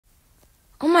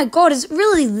Oh my god, is it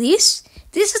really this?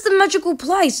 This is the magical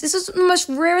place. This is the most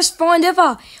rarest find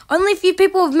ever. Only a few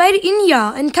people have made it in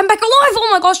here and come back alive. Oh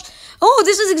my gosh. Oh,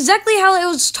 this is exactly how it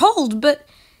was told, but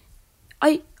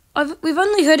we've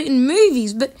only heard it in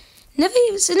movies, but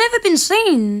it's never been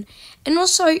seen. And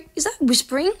also, is that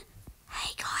whispering?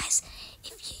 Hey guys,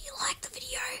 if you like the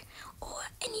video or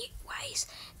any ways,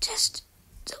 just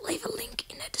leave a link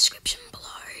in the description below.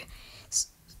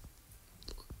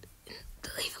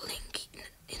 Leave a link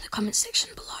in the comment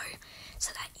section below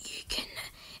so that you can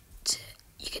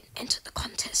enter the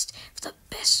contest for the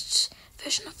best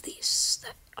version of this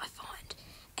that I find.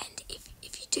 And if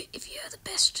you're the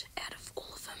best out of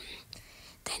all of them,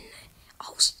 then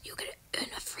you'll get earn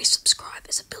a free subscribe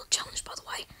as a build challenge. By the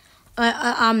way,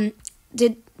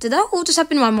 did that all just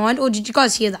happen in my mind, or did you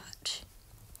guys hear that?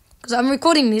 Because I'm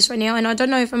recording this right now, and I don't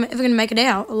know if I'm ever going to make it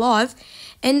out alive.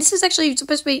 And this is actually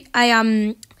supposed to be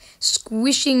a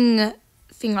squishing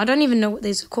thing. I don't even know what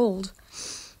these are called.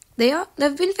 They've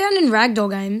been found in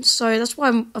ragdoll games, so that's why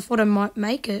I thought I might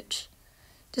make it.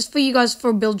 Just for you guys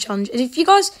for a build challenge. And if you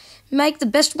guys make the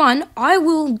best one, I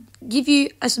will give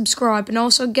you a subscribe and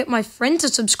also get my friend to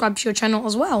subscribe to your channel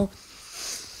as well.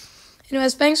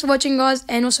 Anyways, thanks for watching, guys.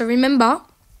 And also remember,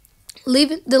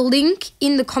 leave the link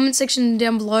in the comment section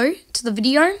down below to the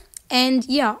video. And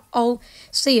yeah, I'll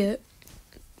see you.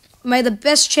 May the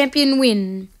best champion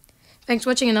win. Thanks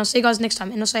for watching, and I'll see you guys next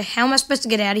time. And also, how am I supposed to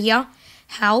get out of here?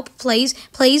 Help, please,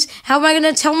 please. How am I going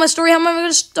to tell my story? How am I going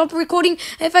to stop recording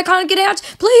if I can't get out?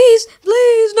 Please,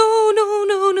 please, no, no,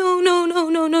 no, no, no, no,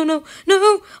 no, no, no,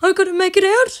 no. I've got to make it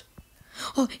out.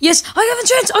 Oh, yes, I have a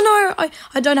chance. Oh, no,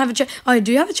 I don't have a chance. I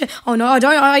do have a chance. Oh, no, I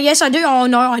don't. Oh, yes, I do. Oh,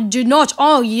 no, I do not.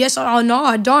 Oh, yes. Oh, no,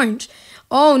 I don't.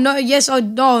 Oh, no, yes, oh,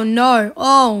 no.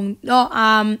 Oh,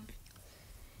 no,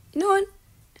 you know what?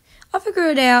 I'll figure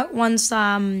it out once,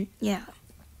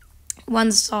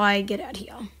 once I get out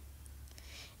here.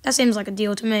 That seems like a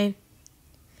deal to me.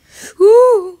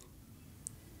 Woo!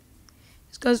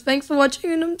 Guys, thanks for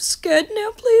watching, and I'm scared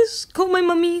now, please. Call my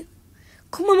mummy.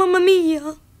 Call my mamma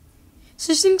mia.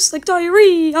 She stinks like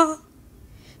diarrhea.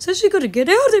 So she gotta get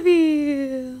out of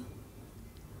here.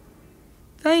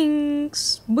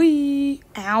 Thanks. Bye.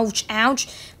 Ouch, ouch.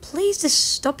 Please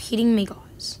just stop hitting me,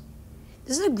 guys.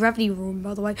 This is a gravity room,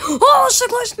 by the way. Oh, so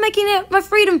close to making it my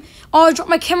freedom. Oh, I dropped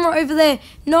my camera over there.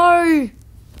 No.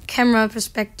 Camera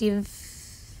perspective.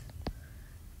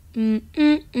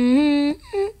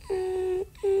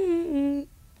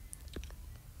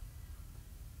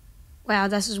 Wow,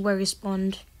 this is where he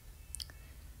spawned.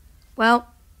 Well,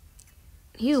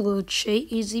 he's a little cheat.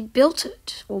 He built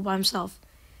it all by himself.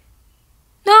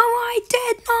 No, I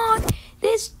did not.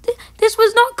 This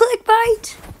was not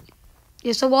clickbait.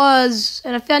 Yes, it was.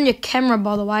 And I found your camera,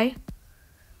 by the way.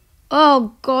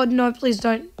 Oh, God, no, please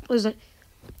don't. Please don't.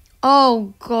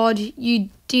 Oh, God, you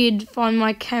did find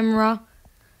my camera.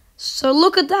 So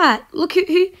look at that. Look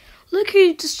who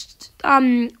just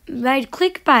made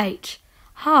clickbait.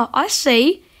 Huh, I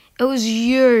see. It was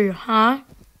you, huh?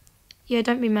 Yeah,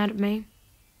 don't be mad at me.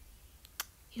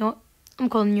 You know what? I'm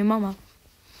calling your mama.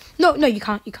 No, you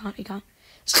can't.